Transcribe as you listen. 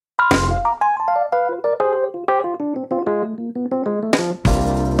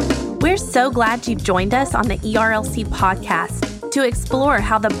so glad you've joined us on the ERLC podcast to explore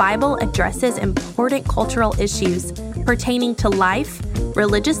how the Bible addresses important cultural issues pertaining to life,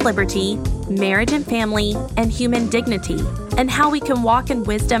 religious liberty, marriage and family, and human dignity, and how we can walk in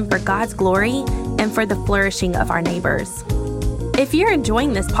wisdom for God's glory and for the flourishing of our neighbors. If you're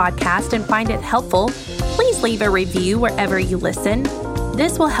enjoying this podcast and find it helpful, please leave a review wherever you listen.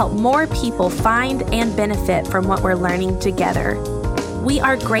 This will help more people find and benefit from what we're learning together. We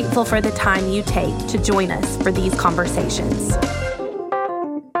are grateful for the time you take to join us for these conversations.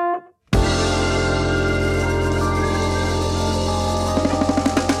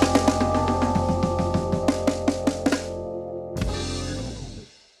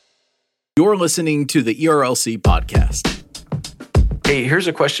 You're listening to the ERLC podcast. Hey, here's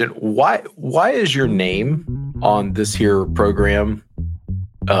a question. Why is your name on this here program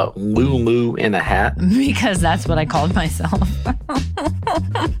Lulu in a hat? Because that's what I called myself.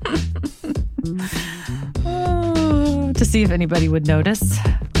 To see if anybody would notice.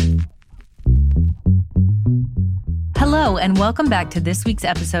 Hello, and welcome back to this week's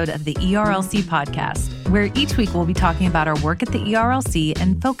episode of the ERLC podcast, where each week we'll be talking about our work at the ERLC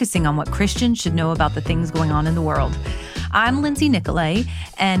and focusing on what Christians should know about the things going on in the world. I'm Lindsay Nicolay,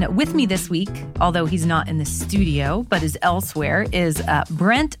 and with me this week, although he's not in the studio but is elsewhere, is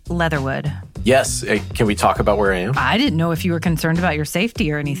Brent Leatherwood. Yes. Can we talk about where I am? I didn't know if you were concerned about your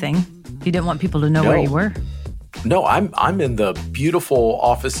safety or anything. You didn't want people to know where you were. No, I'm in the beautiful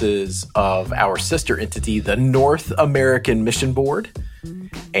offices of our sister entity, the North American Mission Board.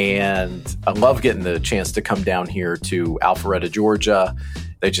 And I love getting the chance to come down here to Alpharetta, Georgia.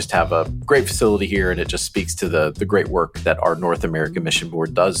 They just have a great facility here, and it just speaks to the great work that our North American Mission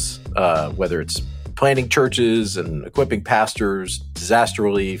Board does, whether it's planting churches and equipping pastors, disaster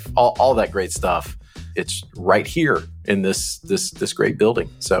relief, all that great stuff. It's right here in this great building.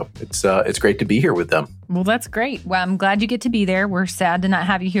 So it's great to be here with them. Well, that's great. Well, I'm glad you get to be there. We're sad to not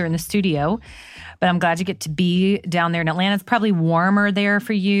have you here in the studio, but I'm glad you get to be down there in Atlanta. It's probably warmer there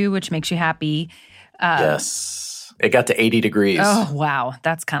for you, which makes you happy. Yes. It got to 80 degrees. Oh, wow.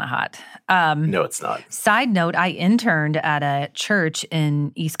 That's kind of hot. No, it's not. Side note, I interned at a church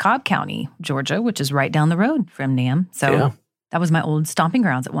in East Cobb County, Georgia, which is right down the road from NAM. So That was my old stomping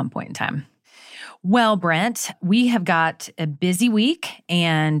grounds at one point in time. Well, Brent, we have got a busy week,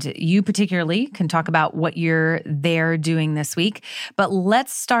 and you particularly can talk about what you're there doing this week. But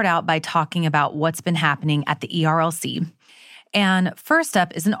let's start out by talking about what's been happening at the ERLC. And first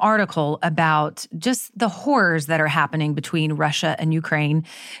up is an article about just the horrors that are happening between Russia and Ukraine.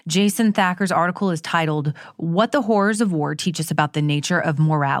 Jason Thacker's article is titled, "What the Horrors of War Teach Us About the Nature of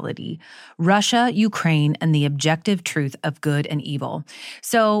Morality: Russia, Ukraine, and the Objective Truth of Good and Evil."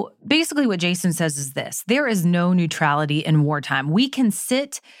 So basically what Jason says is this: there is no neutrality in wartime. We can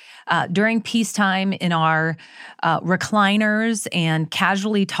sit during peacetime in our recliners and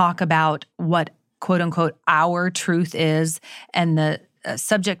casually talk about what quote unquote, our truth is, and the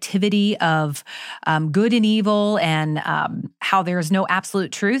subjectivity of good and evil, and how there is no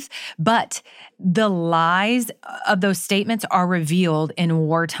absolute truth. But the lies of those statements are revealed in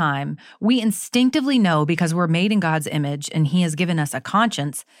wartime. We instinctively know, because we're made in God's image and He has given us a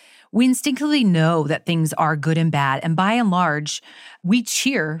conscience, we instinctively know that things are good and bad. And by and large, we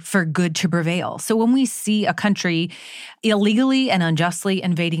cheer for good to prevail. So when we see a country illegally and unjustly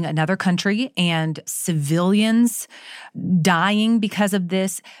invading another country and civilians dying because of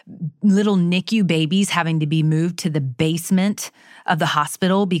this, little NICU babies having to be moved to the basement of the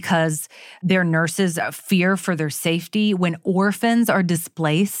hospital because their nurses fear for their safety, when orphans are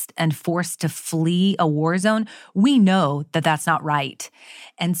displaced and forced to flee a war zone, we know that that's not right.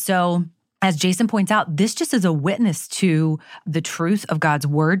 And so, as Jason points out, this just is a witness to the truth of God's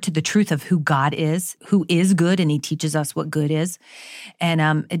word, to the truth of who God is, who is good, and He teaches us what good is.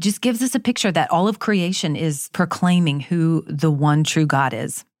 And it just gives us a picture that all of creation is proclaiming who the one true God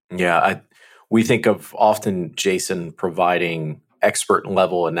is. Yeah, we think of often Jason providing expert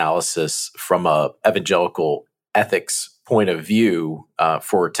level analysis from a evangelical ethics point of view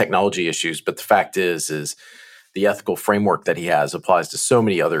for technology issues. But the fact is the ethical framework that he has applies to so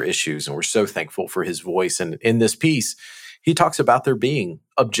many other issues. And we're so thankful for his voice. And in this piece, he talks about there being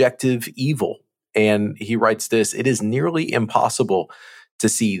objective evil. And he writes this: "It is nearly impossible to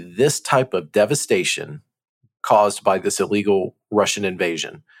see this type of devastation caused by this illegal Russian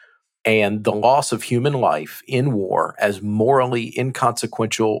invasion and the loss of human life in war as morally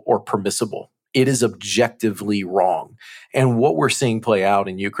inconsequential or permissible. It is objectively wrong." And what we're seeing play out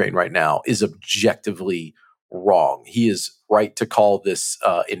in Ukraine right now is objectively wrong. He is right to call this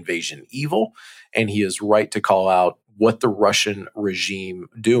invasion evil, and he is right to call out what the Russian regime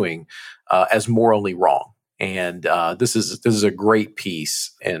doing as morally wrong. And this is a great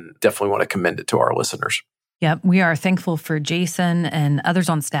piece, and definitely want to commend it to our listeners. Yep, we are thankful for Jason and others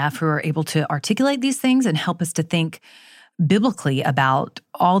on staff who are able to articulate these things and help us to think biblically about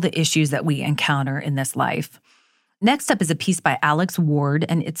all the issues that we encounter in this life. Next up is a piece by Alex Ward,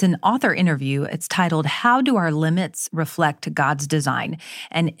 and it's an author interview. It's titled, How Do Our Limits Reflect God's Design?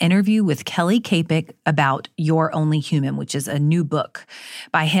 An interview with Kelly Kapic about You're Only Human, which is a new book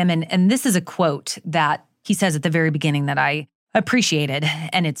by him. And this is a quote that he says at the very beginning that I appreciated,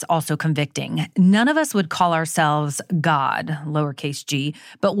 and it's also convicting. None of us would call ourselves God, lowercase g,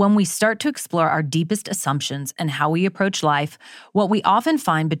 but when we start to explore our deepest assumptions and how we approach life, what we often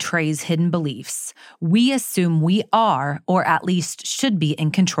find betrays hidden beliefs. We assume we are, or at least should be,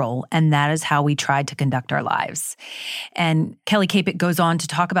 in control, and that is how we try to conduct our lives. And Kelly Kapic goes on to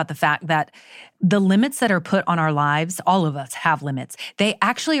talk about the fact that the limits that are put on our lives, all of us have limits. They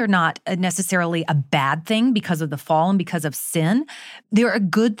actually are not necessarily a bad thing because of the fall and because of sin. They're a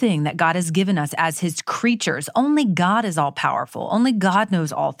good thing that God has given us as his creatures. Only God is all powerful. Only God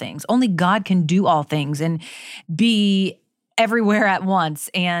knows all things. Only God can do all things and be everywhere at once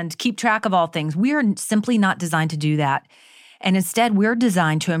and keep track of all things. We are simply not designed to do that. And instead, we're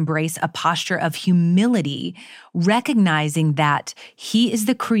designed to embrace a posture of humility, recognizing that he is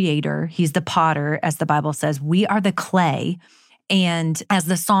the creator, he's the potter, as the Bible says, we are the clay. And as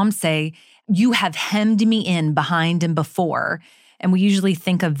the Psalms say, you have hemmed me in behind and before. And we usually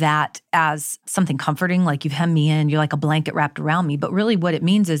think of that as something comforting, like you've hemmed me in, you're like a blanket wrapped around me. But really what it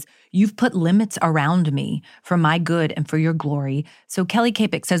means is you've put limits around me for my good and for your glory. So Kelly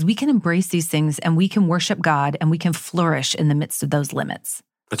Kapic says we can embrace these things and we can worship God and we can flourish in the midst of those limits.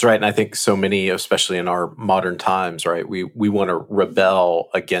 That's right. And I think so many, especially in our modern times, right, we want to rebel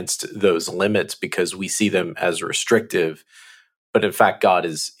against those limits because we see them as restrictive. But in fact, God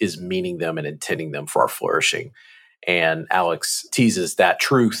is meaning them and intending them for our flourishing. And Alex teases that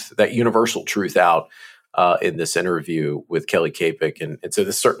truth, that universal truth out in this interview with Kelly Kapic. And so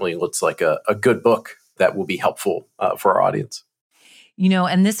this certainly looks like a good book that will be helpful for our audience. You know,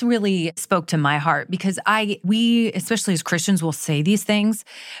 and this really spoke to my heart because we, especially as Christians, will say these things,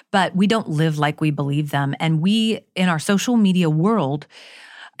 but we don't live like we believe them. And we, in our social media world,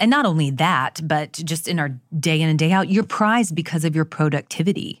 and not only that, but just in our day in and day out, you're prized because of your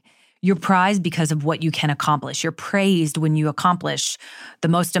productivity. You're prized because of what you can accomplish. You're praised when you accomplish the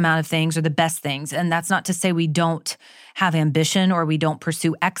most amount of things or the best things. And that's not to say we don't have ambition or we don't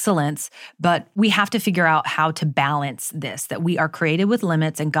pursue excellence, but we have to figure out how to balance this, that we are created with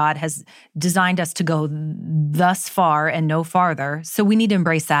limits and God has designed us to go thus far and no farther. So we need to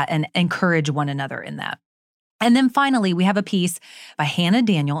embrace that and encourage one another in that. And then finally, we have a piece by Hannah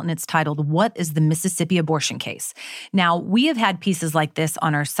Daniel, and it's titled, What is the Mississippi Abortion Case? Now, we have had pieces like this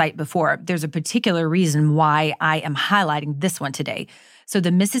on our site before. There's a particular reason why I am highlighting this one today. So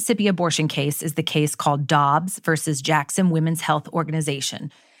the Mississippi abortion case is the case called Dobbs versus Jackson Women's Health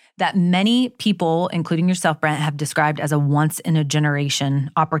Organization that many people, including yourself, Brent, have described as a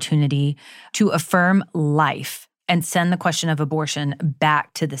once-in-a-generation opportunity to affirm life and send the question of abortion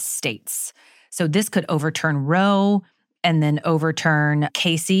back to the states. So this could overturn Roe and then overturn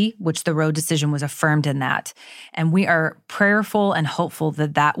Casey, which the Roe decision was affirmed in that. And we are prayerful and hopeful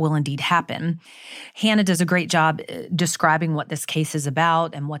that that will indeed happen. Hannah does a great job describing what this case is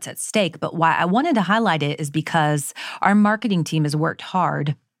about and what's at stake. But why I wanted to highlight it is because our marketing team has worked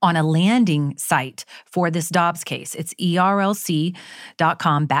hard on a landing site for this Dobbs case. It's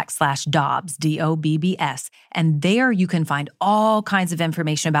erlc.com/Dobbs, Dobbs. And there you can find all kinds of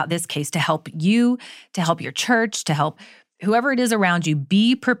information about this case to help you, to help your church, to help whoever it is around you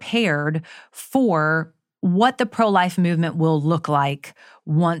be prepared for what the pro-life movement will look like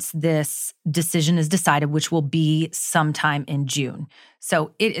once this decision is decided, which will be sometime in June.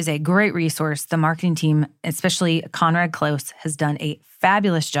 So it is a great resource. The marketing team, especially Conrad Close, has done a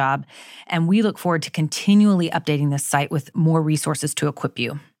fabulous job, and we look forward to continually updating this site with more resources to equip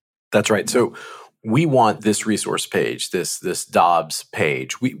you. That's right. So we want this resource page, this Dobbs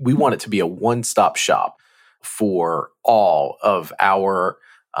page, we want it to be a one-stop shop for all of our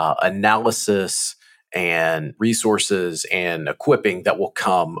analysis and resources and equipping that will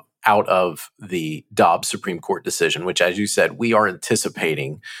come out of the Dobbs Supreme Court decision, which, as you said, we are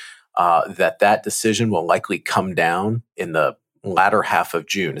anticipating that decision will likely come down in the latter half of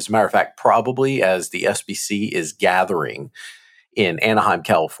June. As a matter of fact, probably as the SBC is gathering in Anaheim,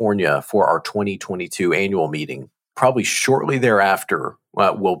 California for our 2022 annual meeting, probably shortly thereafter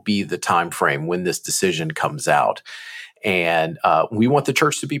will be the time frame when this decision comes out. And we want the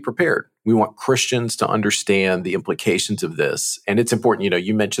church to be prepared. We want Christians to understand the implications of this. And it's important,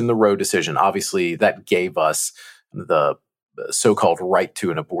 you mentioned the Roe decision. Obviously, that gave us the so-called right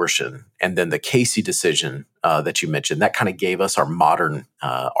to an abortion. And then the Casey decision that you mentioned, that kind of gave us our modern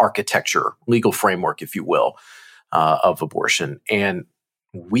architecture, legal framework, if you will, of abortion. And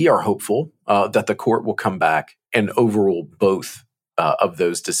we are hopeful that the court will come back and overrule both of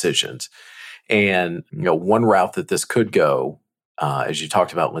those decisions. And one route that this could go, as you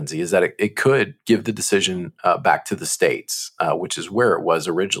talked about, Lindsay, is that it could give the decision back to the states, which is where it was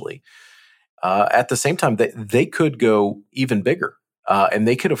originally. At the same time, they could go even bigger, and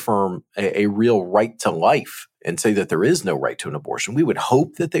they could affirm a real right to life and say that there is no right to an abortion. We would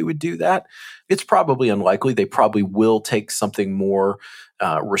hope that they would do that. It's probably unlikely. They probably will take something more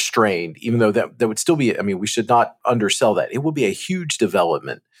restrained, even though that would still be, we should not undersell that. It will be a huge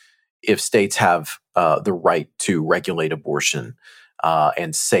development if states have the right to regulate abortion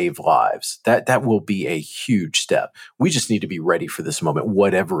and save lives. That will be a huge step. We just need to be ready for this moment,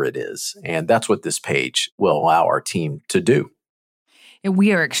 whatever it is. And that's what this page will allow our team to do.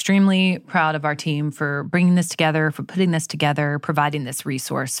 We are extremely proud of our team for bringing this together, for putting this together, providing this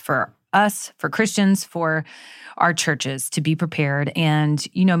resource for us, for Christians, for our churches to be prepared. And,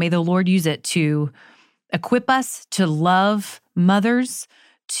 may the Lord use it to equip us to love mothers,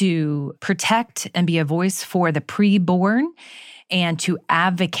 to protect and be a voice for the preborn, and to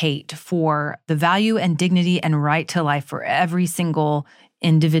advocate for the value and dignity and right to life for every single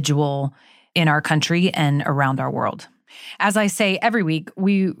individual in our country and around our world. As I say every week,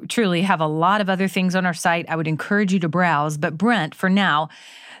 we truly have a lot of other things on our site. I would encourage you to browse. But Brent, for now,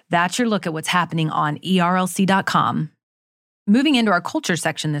 that's your look at what's happening on ERLC.com. Moving into our culture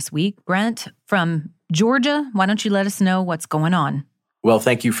section this week, Brent, from Georgia, why don't you let us know what's going on? Well,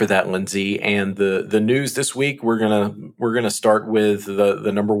 thank you for that, Lindsay. And the news this week, we're gonna start with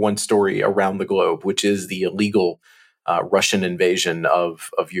the number one story around the globe, which is the illegal Russian invasion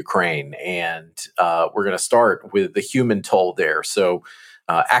of Ukraine. And we're going to start with the human toll there. So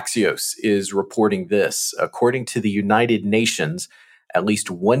Axios is reporting this. According to the United Nations, at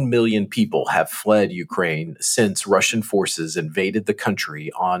least 1 million people have fled Ukraine since Russian forces invaded the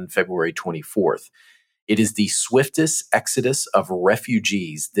country on February 24th. It is the swiftest exodus of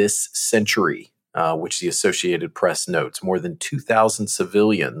refugees this century, which the Associated Press notes. More than 2,000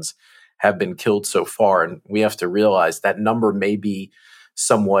 civilians have been killed so far. And we have to realize that number may be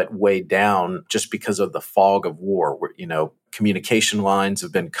somewhat weighed down just because of the fog of war, where, communication lines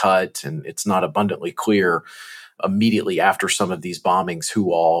have been cut and it's not abundantly clear immediately after some of these bombings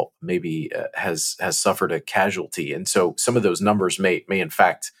who all maybe has suffered a casualty. And so some of those numbers may in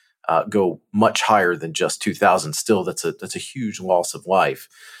fact go much higher than just 2,000. Still, that's a huge loss of life.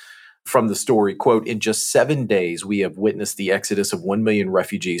 From the story, quote, in just 7 days, we have witnessed the exodus of 1 million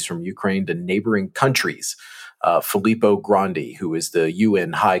refugees from Ukraine to neighboring countries. Filippo Grandi, who is the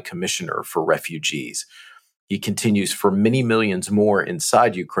UN High Commissioner for Refugees. He continues, for many millions more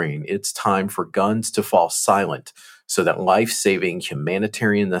inside Ukraine, it's time for guns to fall silent so that life-saving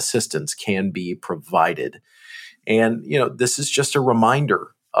humanitarian assistance can be provided. And, this is just a reminder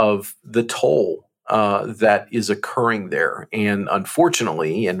of the toll that is occurring there. And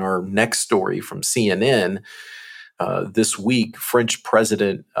unfortunately, in our next story from CNN, this week, French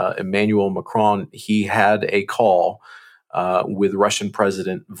President Emmanuel Macron, he had a call with Russian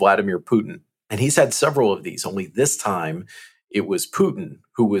President Vladimir Putin. And he's had several of these, only this time it was Putin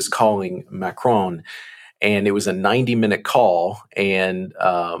who was calling Macron. And it was a 90-minute call. And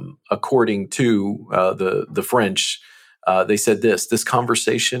according to the French, they said this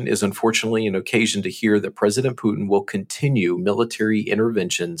conversation is unfortunately an occasion to hear that President Putin will continue military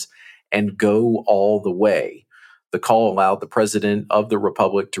interventions and go all the way. The call allowed the president of the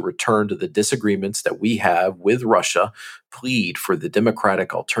republic to return to the disagreements that we have with Russia, plead for the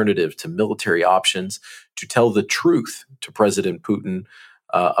democratic alternative to military options, to tell the truth to President Putin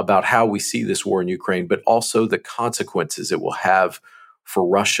about how we see this war in Ukraine, but also the consequences it will have for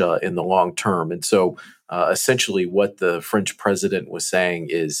Russia in the long term. And so essentially what the French president was saying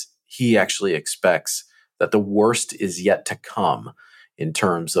is he actually expects that the worst is yet to come in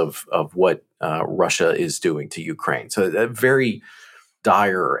terms of what Russia is doing to Ukraine. So a very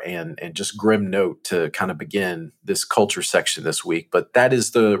dire and just grim note to kind of begin this culture section this week. But that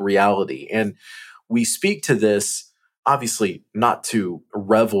is the reality. And we speak to this, obviously, not to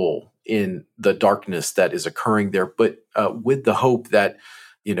revel in the darkness that is occurring there, but with the hope that,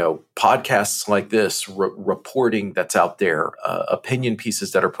 podcasts like this, reporting that's out there, opinion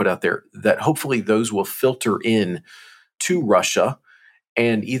pieces that are put out there, that hopefully those will filter in to Russia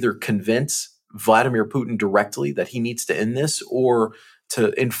and either convince Vladimir Putin directly that he needs to end this, or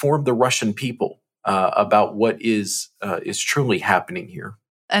to inform the Russian people about what is truly happening here?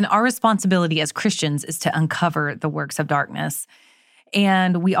 And our responsibility as Christians is to uncover the works of darkness.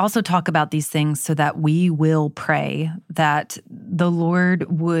 And we also talk about these things so that we will pray that the Lord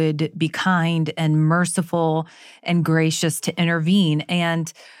would be kind and merciful and gracious to intervene.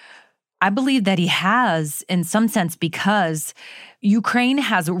 And I believe that he has, in some sense, because Ukraine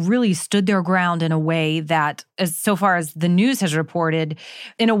has really stood their ground in a way that, as so far as the news has reported,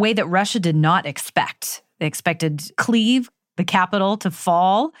 in a way that Russia did not expect. They expected Kyiv, the capital, to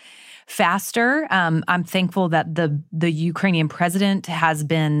fall faster. I'm thankful that the Ukrainian president has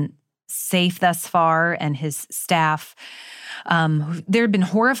been safe thus far, and his staff. There have been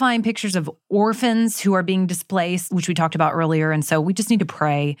horrifying pictures of orphans who are being displaced, which we talked about earlier. And so we just need to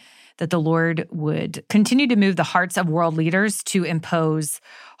pray that the Lord would continue to move the hearts of world leaders to impose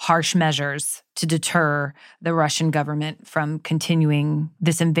harsh measures to deter the Russian government from continuing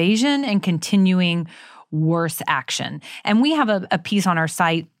this invasion and continuing worse action. And we have a piece on our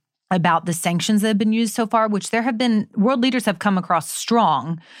site about the sanctions that have been used so far, which world leaders have come across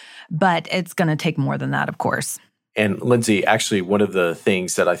strong, but it's going to take more than that, of course. And Lindsay, actually, one of the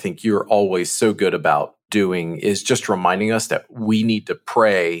things that I think you're always so good about doing is just reminding us that we need to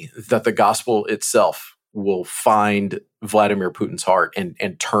pray that the gospel itself will find Vladimir Putin's heart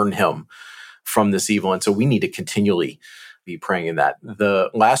and turn him from this evil. And so we need to continually be praying in that. The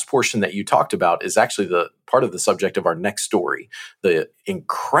last portion that you talked about is actually the part of the subject of our next story, the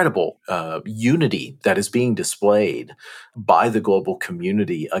incredible unity that is being displayed by the global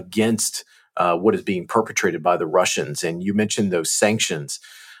community against what is being perpetrated by the Russians. And you mentioned those sanctions.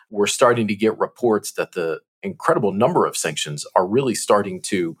 We're starting to get reports that the incredible number of sanctions are really starting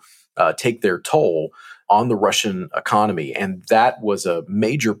to take their toll on the Russian economy. And that was a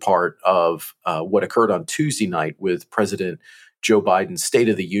major part of what occurred on Tuesday night with President Joe Biden's State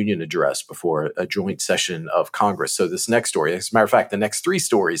of the Union address before a joint session of Congress. So this next story, as a matter of fact, the next three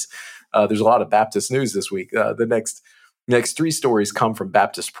stories, there's a lot of Baptist news this week. The next three stories come from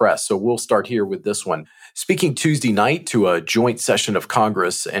Baptist Press. So we'll start here with this one. Speaking Tuesday night to a joint session of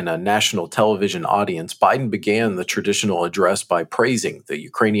Congress and a national television audience, Biden began the traditional address by praising the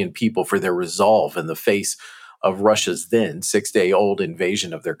Ukrainian people for their resolve in the face of Russia's then 6-day-old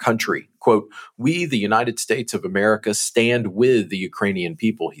invasion of their country. Quote, "We, the United States of America, stand with the Ukrainian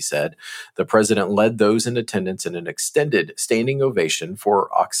people," he said. The president led those in attendance in an extended standing ovation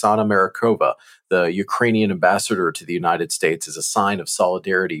for Oksana Marikova, the Ukrainian ambassador to the United States, as a sign of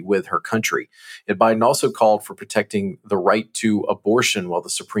solidarity with her country. And Biden also called for protecting the right to abortion while the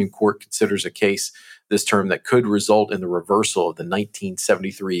Supreme Court considers a case this term that could result in the reversal of the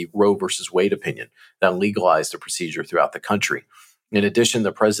 1973 Roe versus Wade opinion that legalized the procedure throughout the country. In addition,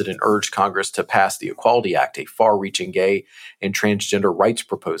 the president urged Congress to pass the Equality Act, a far-reaching gay and transgender rights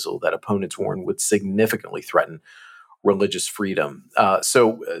proposal that opponents warn would significantly threaten religious freedom.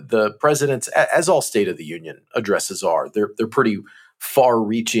 So the president's, as all State of the Union addresses are, they're pretty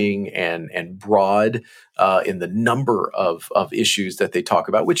far-reaching and broad in the number of issues that they talk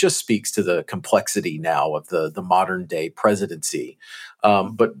about, which just speaks to the complexity now of the modern-day presidency.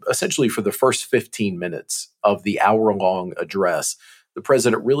 But essentially, for the first 15 minutes of the hour-long address, the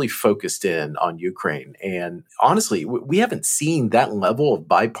president really focused in on Ukraine. And honestly, we haven't seen that level of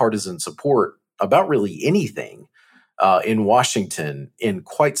bipartisan support about really anything in Washington in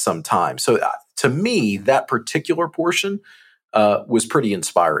quite some time. So to me, that particular portion was pretty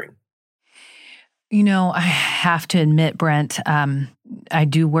inspiring. You know, I have to admit, Brent, I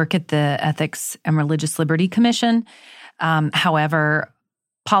do work at the Ethics and Religious Liberty Commission. However,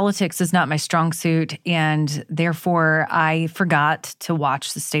 politics is not my strong suit, and therefore I forgot to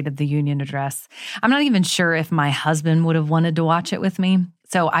watch the State of the Union address. I'm not even sure if my husband would have wanted to watch it with me.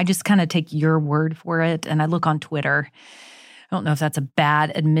 So I just kind of take your word for it, and I look on Twitter. I don't know if that's a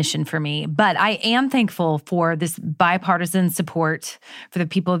bad admission for me, but I am thankful for this bipartisan support for the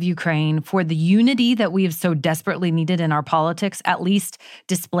people of Ukraine, for the unity that we have so desperately needed in our politics, at least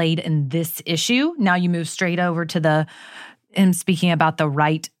displayed in this issue. Now you move straight over to him speaking about the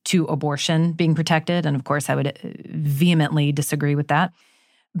right to abortion being protected. And of course, I would vehemently disagree with that.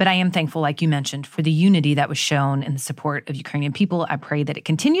 But I am thankful, like you mentioned, for the unity that was shown in the support of Ukrainian people. I pray that it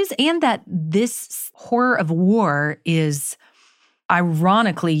continues and that this horror of war is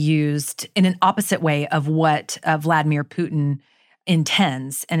ironically used in an opposite way of what Vladimir Putin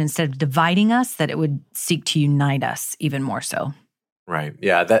intends. And instead of dividing us, that it would seek to unite us even more so. Right.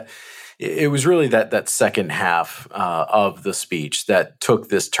 Yeah. It was really that second half of the speech that took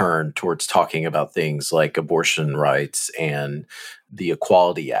this turn towards talking about things like abortion rights and the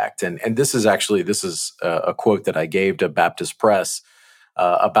Equality Act. And this is a quote that I gave to Baptist Press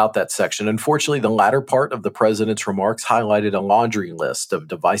about that section. Unfortunately, the latter part of the president's remarks highlighted a laundry list of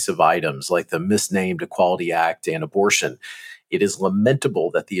divisive items like the misnamed Equality Act and abortion. It is lamentable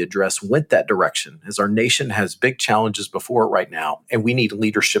that the address went that direction, as our nation has big challenges before it right now, and we need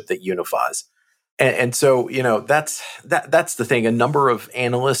leadership that unifies. And so, that's the thing. A number of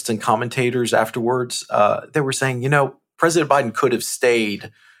analysts and commentators afterwards, they were saying, President Biden could have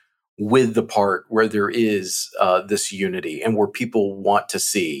stayed with the part where there is this unity and where people want to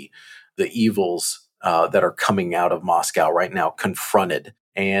see the evils that are coming out of Moscow right now confronted.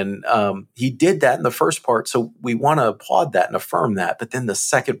 And he did that in the first part. So we want to applaud that and affirm that. But then the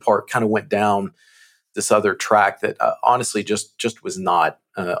second part kind of went down this other track that honestly just was not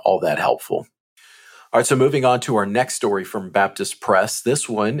all that helpful. All right, so moving on to our next story from Baptist Press. This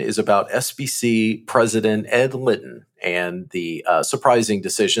one is about SBC President Ed Litton and the surprising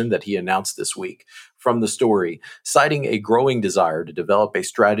decision that he announced this week. From the story, citing a growing desire to develop a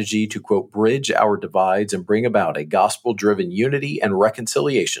strategy to, quote, bridge our divides and bring about a gospel-driven unity and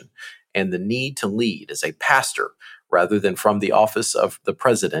reconciliation, and the need to lead as a pastor rather than from the office of the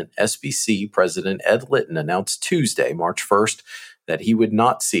president, SBC President Ed Litton announced Tuesday, March 1st, that he would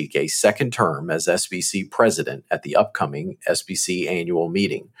not seek a second term as SBC president at the upcoming SBC annual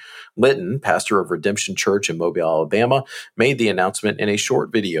meeting. Litton, pastor of Redemption Church in Mobile, Alabama, made the announcement in a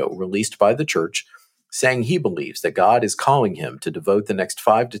short video released by the church, saying he believes that God is calling him to devote the next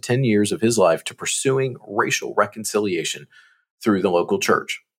 5 to 10 years of his life to pursuing racial reconciliation through the local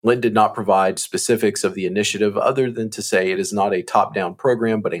church. Litton did not provide specifics of the initiative other than to say it is not a top-down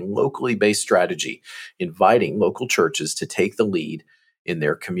program, but a locally based strategy, inviting local churches to take the lead in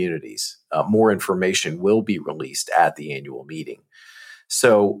their communities. More information will be released at the annual meeting.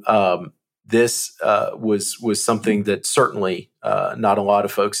 So this was something that certainly not a lot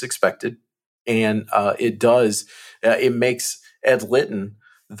of folks expected. And it makes Ed Litton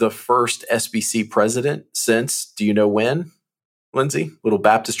the first SBC president since, do you know when? Lindsay, little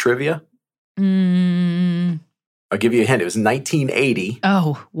Baptist trivia. I'll give you a hint. It was 1980.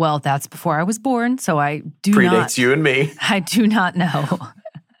 Oh, well, that's before I was born, so I do predates you and me. I do not know.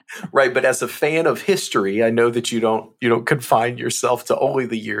 Right, but as a fan of history, I know that you don't confine yourself to only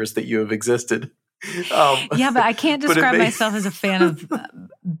the years that you have existed. Yeah, but I can't describe myself as a fan of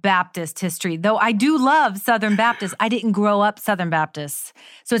Baptist history, though I do love Southern Baptist. I didn't grow up Southern Baptist,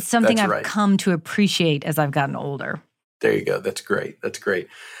 so it's something I've come to appreciate as I've gotten older. There you go. That's great.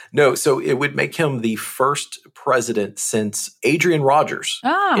 No, so it would make him the first president since Adrian Rogers in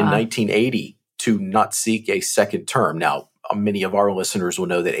 1980 to not seek a second term. Now, many of our listeners will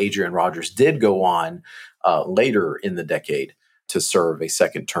know that Adrian Rogers did go on later in the decade to serve a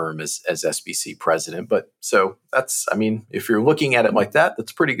second term as SBC president. But so if you're looking at it like that,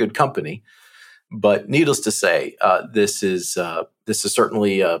 that's pretty good company. But needless to say, this is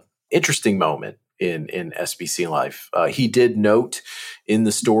certainly an interesting moment in SBC life. He did note in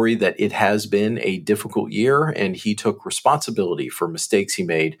the story that it has been a difficult year, and he took responsibility for mistakes he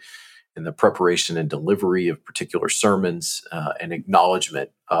made in the preparation and delivery of particular sermons and acknowledgement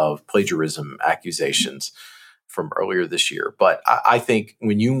of plagiarism accusations from earlier this year. But I think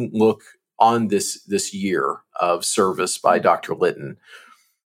when you look on this year of service by Dr. Litton,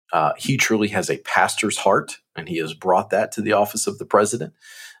 he truly has a pastor's heart, and he has brought that to the office of the president.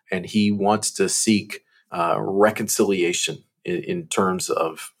 And he wants to seek reconciliation in terms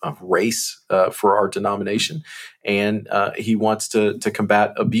of race for our denomination. And he wants to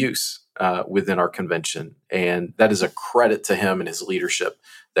combat abuse within our convention. And that is a credit to him and his leadership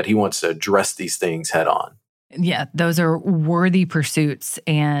that he wants to address these things head on. Yeah, those are worthy pursuits,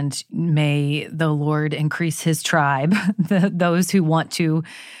 and may the Lord increase his tribe, those who want to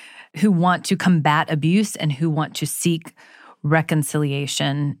combat abuse and who want to seek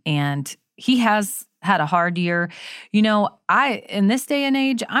reconciliation. And he has had a hard year. In this day and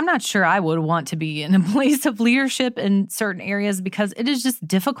age, I'm not sure I would want to be in a place of leadership in certain areas because it is just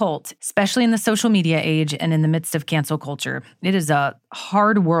difficult, especially in the social media age and in the midst of cancel culture. It is a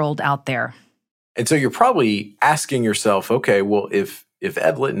hard world out there. And so you're probably asking yourself, okay, well, if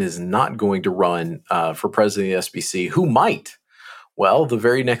Ed Litton is not going to run for president of the SBC, who might? Well, the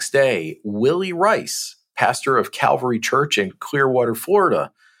very next day, Willie Rice, pastor of Calvary Church in Clearwater,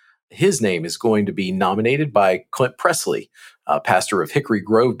 Florida, his name is going to be nominated by Clint Presley, pastor of Hickory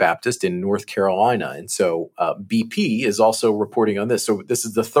Grove Baptist in North Carolina. And so BP is also reporting on this. So this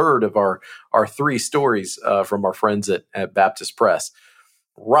is the third of our three stories from our friends at Baptist Press.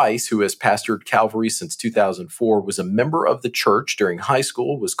 Rice, who has pastored Calvary since 2004, was a member of the church during high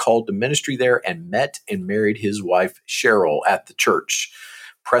school, was called to ministry there, and met and married his wife, Cheryl, at the church.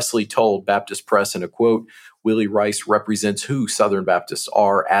 Presley told Baptist Press in a quote, "Willie Rice represents who Southern Baptists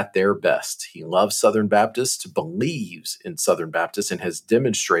are at their best. He loves Southern Baptists, believes in Southern Baptists, and has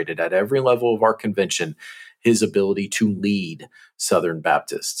demonstrated at every level of our convention his ability to lead Southern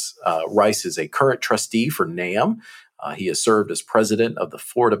Baptists." Rice is a current trustee for NAM. He has served as president of the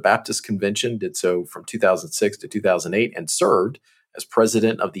Florida Baptist Convention, did so from 2006 to 2008, and served as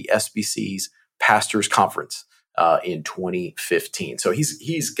president of the SBC's Pastors Conference in 2015. So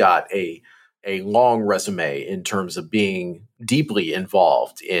he's got a long resume in terms of being deeply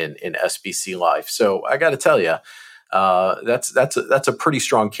involved in SBC life. So I got to tell you, that's a pretty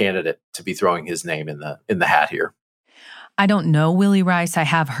strong candidate to be throwing his name in the hat here. I don't know Willie Rice. I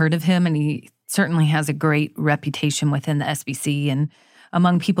have heard of him, and he certainly has a great reputation within the SBC and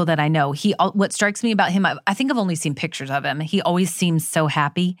among people that I know. What strikes me about him, I think I've only seen pictures of him. He always seems so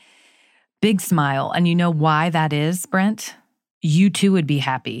happy, big smile. And you know why that is, Brent? You too would be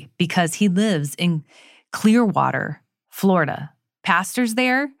happy because he lives in Clearwater, Florida. Pastors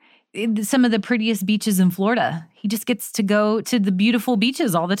there, some of the prettiest beaches in Florida. He just gets to go to the beautiful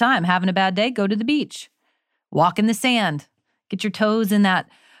beaches all the time. Having a bad day, go to the beach. Walk in the sand. Get your toes in that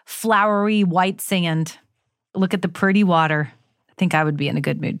flowery white sand. Look at the pretty water. I think I would be in a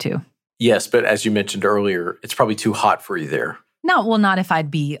good mood too. Yes, but as you mentioned earlier, it's probably too hot for you there. No, well, not if I'd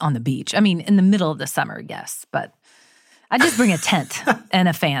be on the beach. I mean, in the middle of the summer, yes, but I'd just bring a tent and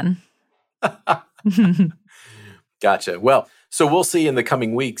a fan. Gotcha. Well, so we'll see in the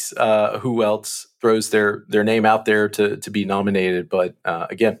coming weeks who else throws their name out there to be nominated. But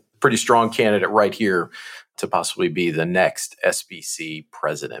again, pretty strong candidate right here to possibly be the next SBC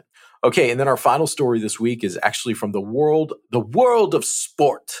president. Okay, and then our final story this week is actually from the world of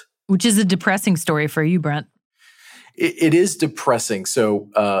sport. Which is a depressing story for you, Brent. It is depressing. So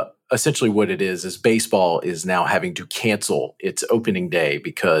essentially what it is baseball is now having to cancel its opening day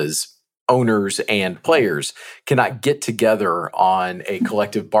because owners and players cannot get together on a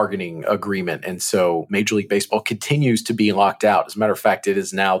collective bargaining agreement. And so Major League Baseball continues to be locked out. As a matter of fact, it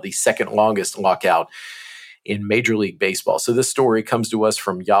is now the second longest lockout in Major League Baseball. So this story comes to us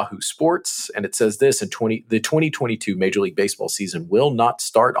from Yahoo Sports, and it says this: the 2022 Major League Baseball season will not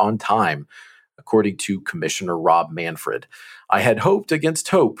start on time, according to Commissioner Rob Manfred. "I had hoped against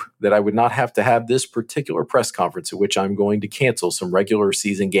hope that I would not have to have this particular press conference at which I'm going to cancel some regular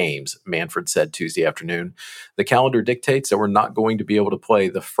season games," Manfred said Tuesday afternoon. "The calendar dictates that we're not going to be able to play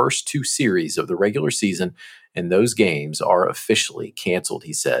the first two series of the regular season, and those games are officially canceled,"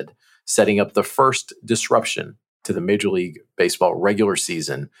 he said, setting up the first disruption to the Major League Baseball regular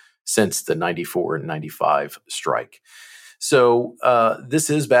season since the 94 and 95 strike. So this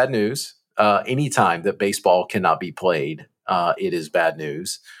is bad news. Anytime that baseball cannot be played, it is bad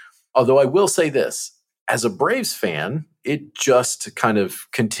news. Although I will say this, as a Braves fan, it just kind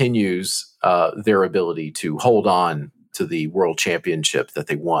of continues their ability to hold on to the World Championship that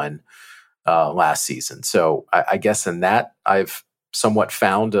they won last season. So I guess in that, I've somewhat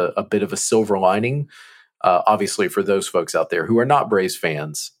found a bit of a silver lining. Obviously, for those folks out there who are not Braves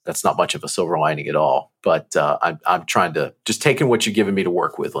fans, that's not much of a silver lining at all. But I'm trying to just taking what you've given me to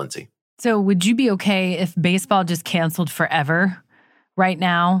work with, Lindsay. So would you be okay if baseball just canceled forever? Right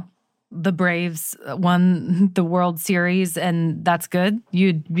now, the Braves won the World Series, and that's good?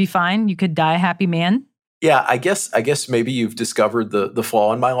 You'd be fine? You could die a happy man? Yeah, I guess maybe you've discovered the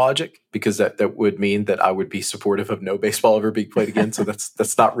flaw in my logic, because that would mean that I would be supportive of no baseball ever being played again. So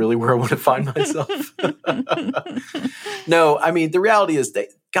that's not really where I want to find myself. No, I mean, the reality is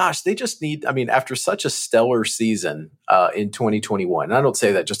they just need, I mean, after such a stellar season in 2021, and I don't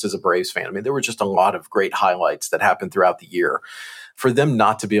say that just as a Braves fan. I mean, there were just a lot of great highlights that happened throughout the year. For them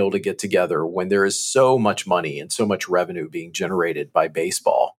not to be able to get together when there is so much money and so much revenue being generated by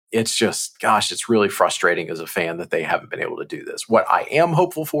baseball, it's just, gosh, it's really frustrating as a fan that they haven't been able to do this. What I am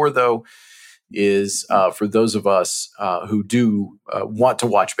hopeful for, though, is for those of us who do want to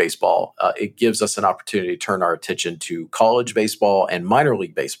watch baseball, it gives us an opportunity to turn our attention to college baseball and minor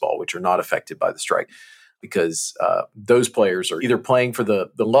league baseball, which are not affected by the strike, because those players are either playing for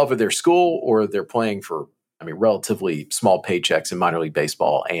the love of their school, or they're playing for, I mean, relatively small paychecks in minor league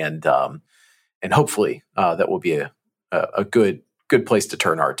baseball, and hopefully that will be a good place to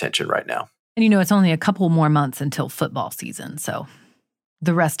turn our attention right now. And it's only a couple more months until football season, so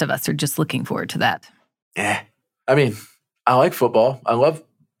The rest of us are just looking forward to that. I mean, I like football. I love,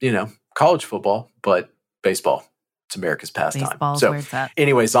 college football, but baseball, it's America's pastime. Baseball's where it's at.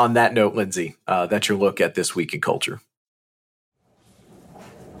 Anyways, on that note, Lindsay, that's your look at This Week in Culture.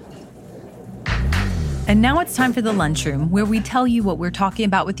 And now it's time for the lunchroom, where we tell you what we're talking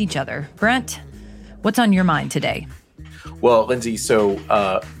about with each other. Brent, what's on your mind today? Well, Lindsay,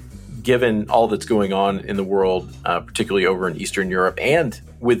 so given all that's going on in the world, particularly over in Eastern Europe, and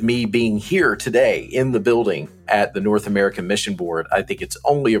with me being here today in the building at the North American Mission Board, I think it's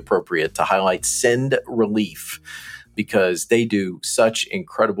only appropriate to highlight Send Relief, because they do such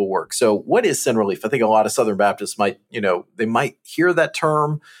incredible work. So what is Send Relief? I think a lot of Southern Baptists might hear that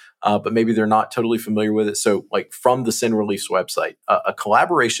term, but maybe they're not totally familiar with it. So from the Send Relief's website, a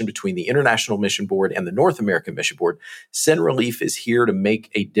collaboration between the International Mission Board and the North American Mission Board, Send Relief is here to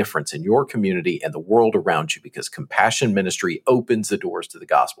make a difference in your community and the world around you, because compassion ministry opens the doors to the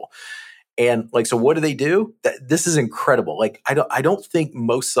gospel. And so what do they do? This is incredible. I don't think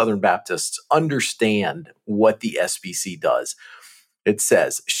most Southern Baptists understand what the SBC does. It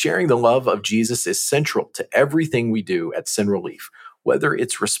says, sharing the love of Jesus is central to everything we do at Send Relief. Whether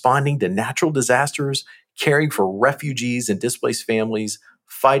it's responding to natural disasters, caring for refugees and displaced families,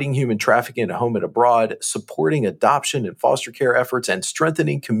 fighting human trafficking at home and abroad, supporting adoption and foster care efforts, and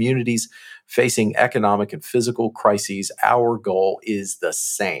strengthening communities facing economic and physical crises, our goal is the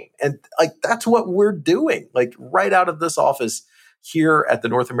same. And that's what we're doing. Right out of this office here at the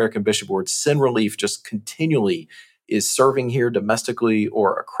North American Mission Board, Send Relief just continually is serving here domestically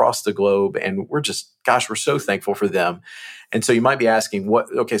or across the globe. And we're so thankful for them. And so you might be asking, what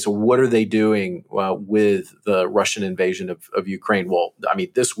are they doing with the Russian invasion of Ukraine? Well,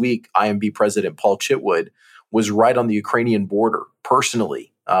 this week, IMB President Paul Chitwood was right on the Ukrainian border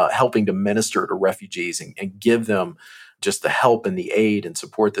personally, helping to minister to refugees and give them just the help and the aid and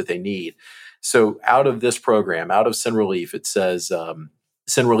support that they need. So out of this program, out of Send Relief, it says,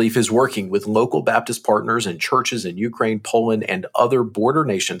 Send Relief is working with local Baptist partners and churches in Ukraine, Poland, and other border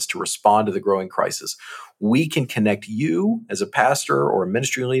nations to respond to the growing crisis. We can connect you as a pastor or a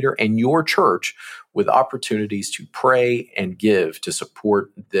ministry leader and your church with opportunities to pray and give to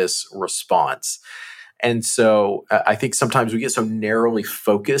support this response. And so I think sometimes we get so narrowly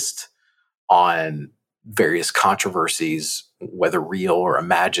focused on various controversies, whether real or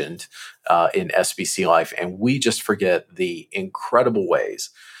imagined, in SBC life. And we just forget the incredible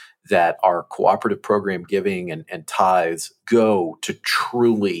ways that our cooperative program giving and tithes go to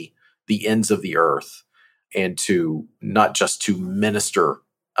truly the ends of the earth, and to not just to minister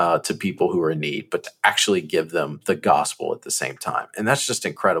to people who are in need, but to actually give them the gospel at the same time. And that's just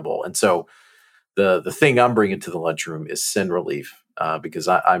incredible. And so the thing I'm bringing to the lunchroom is Send Relief, because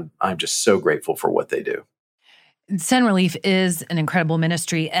I'm just so grateful for what they do. Send Relief is an incredible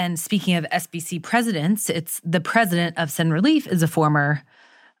ministry. And speaking of SBC presidents, it's the president of Send Relief is a former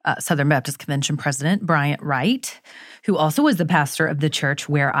Southern Baptist Convention president, Bryant Wright, who also was the pastor of the church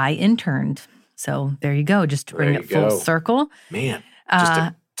where I interned. So there you go, just to bring it full circle. Man, just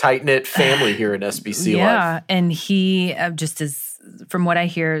a tight-knit family here in SBC life. Yeah, and he just is, from what I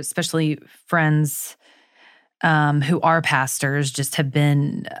hear, especially friends who are pastors, just have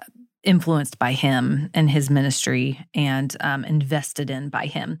been influenced by him and his ministry and invested in by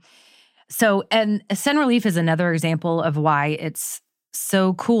him. So, and Send Relief is another example of why it's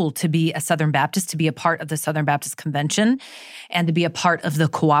so cool to be a Southern Baptist, to be a part of the Southern Baptist Convention, and to be a part of the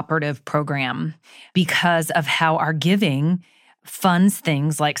cooperative program, because of how our giving funds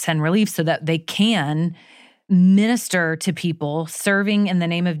things like Send Relief so that they can minister to people serving in the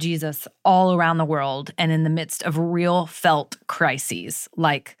name of Jesus all around the world and in the midst of real felt crises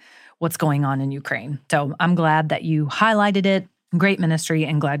like what's going on in Ukraine. So I'm glad that you highlighted it. Great ministry,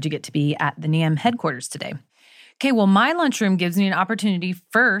 and glad you get to be at the NAM headquarters today. Okay, well, my lunchroom gives me an opportunity not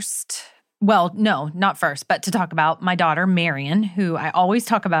first, but to talk about my daughter, Marion, who I always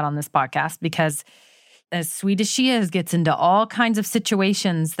talk about on this podcast because as sweet as she is, gets into all kinds of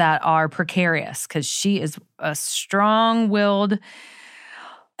situations that are precarious because she is a strong-willed,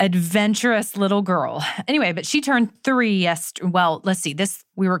 adventurous little girl. Anyway, but she turned 3 yesterday. Well, let's see.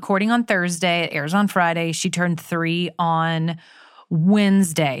 We're recording on Thursday. It airs on Friday. She turned 3 on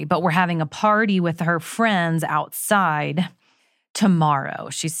Wednesday, but we're having a party with her friends outside tomorrow.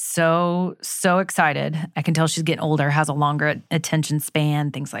 She's so excited. I can tell she's getting older, has a longer attention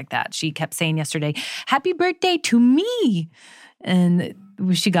span, things like that. She kept saying yesterday, "Happy birthday to me." And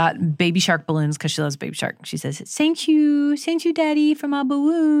she got Baby Shark balloons because she loves Baby Shark. She says, thank you, Daddy, for my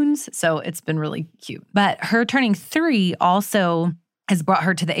balloons. So it's been really cute. But her turning 3 also has brought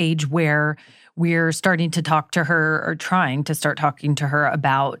her to the age where we're starting to talk to her, or trying to start talking to her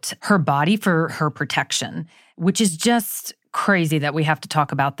about her body for her protection, which is just crazy that we have to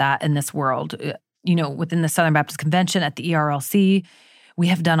talk about that in this world. Within the Southern Baptist Convention at the ERLC, we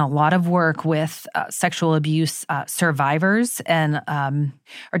have done a lot of work with sexual abuse survivors, and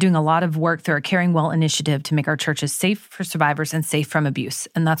are doing a lot of work through our Caring Well initiative to make our churches safe for survivors and safe from abuse.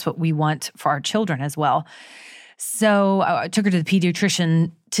 And that's what we want for our children as well. So I took her to the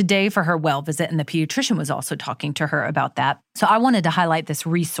pediatrician today for her well visit, and the pediatrician was also talking to her about that. So I wanted to highlight this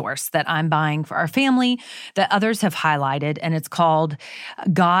resource that I'm buying for our family that others have highlighted, and it's called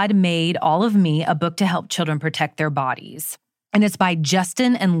God Made All of Me, a book to help children protect their bodies. And it's by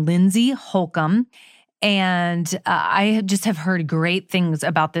Justin and Lindsay Holcomb. And I just have heard great things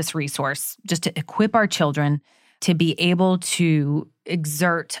about this resource, just to equip our children to be able to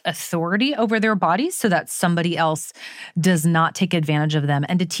exert authority over their bodies so that somebody else does not take advantage of them,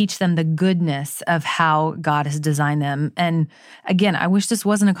 and to teach them the goodness of how God has designed them. And again, I wish this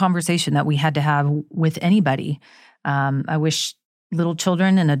wasn't a conversation that we had to have with anybody. I wish little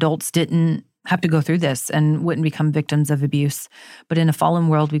children and adults didn't have to go through this and wouldn't become victims of abuse. But in a fallen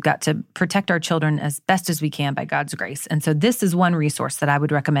world, we've got to protect our children as best as we can by God's grace. And so this is one resource that I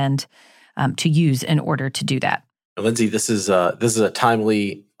would recommend to use in order to do that. Lindsay, this is a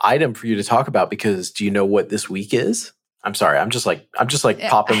timely item for you to talk about, because do you know what this week is? I'm sorry, I'm just like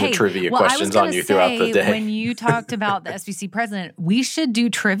popping the trivia questions on you throughout the day. When you talked about the SBC president, we should do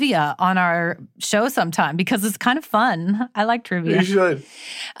trivia on our show sometime, because it's kind of fun. I like trivia. You should.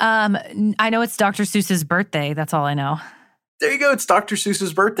 I know it's Dr. Seuss's birthday. That's all I know. There you go. It's Dr.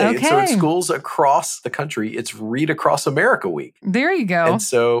 Seuss's birthday. Okay. And so in schools across the country, it's Read Across America Week. There you go. And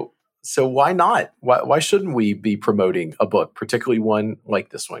so why not? Why shouldn't we be promoting a book, particularly one like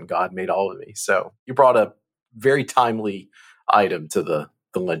this one, God Made All of Me? So you brought a very timely item to the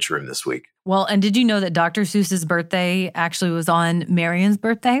lunchroom this week. Well, and did you know that Dr. Seuss's birthday actually was on Marion's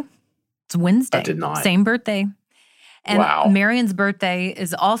birthday? It's Wednesday. I did not. Same birthday. And wow. Marion's birthday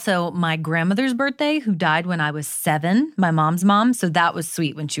is also my grandmother's birthday, who died when I was 7, my mom's mom. So that was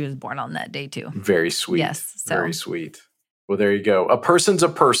sweet when she was born on that day too. Very sweet. Yes. Very sweet. Well, there you go. A person's a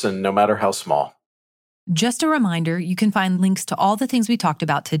person, no matter how small. Just a reminder, you can find links to all the things we talked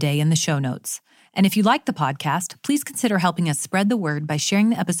about today in the show notes. And if you like the podcast, please consider helping us spread the word by sharing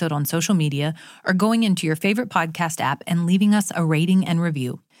the episode on social media, or going into your favorite podcast app and leaving us a rating and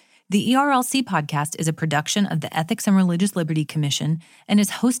review. The ERLC podcast is a production of the Ethics and Religious Liberty Commission and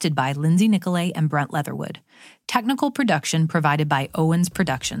is hosted by Lindsay Nicolay and Brent Leatherwood. Technical production provided by Owens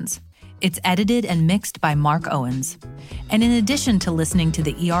Productions. It's edited and mixed by Mark Owens. And in addition to listening to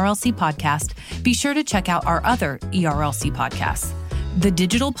the ERLC podcast, be sure to check out our other ERLC podcasts. The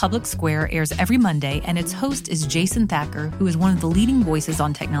Digital Public Square airs every Monday, and its host is Jason Thacker, who is one of the leading voices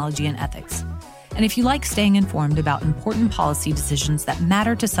on technology and ethics. And if you like staying informed about important policy decisions that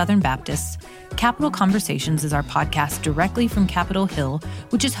matter to Southern Baptists, Capitol Conversations is our podcast directly from Capitol Hill,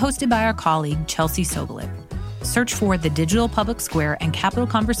 which is hosted by our colleague Chelsea Sobolik. Search for The Digital Public Square and Capitol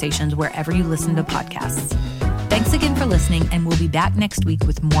Conversations wherever you listen to podcasts. Thanks again for listening, and we'll be back next week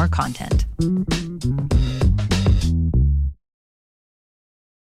with more content.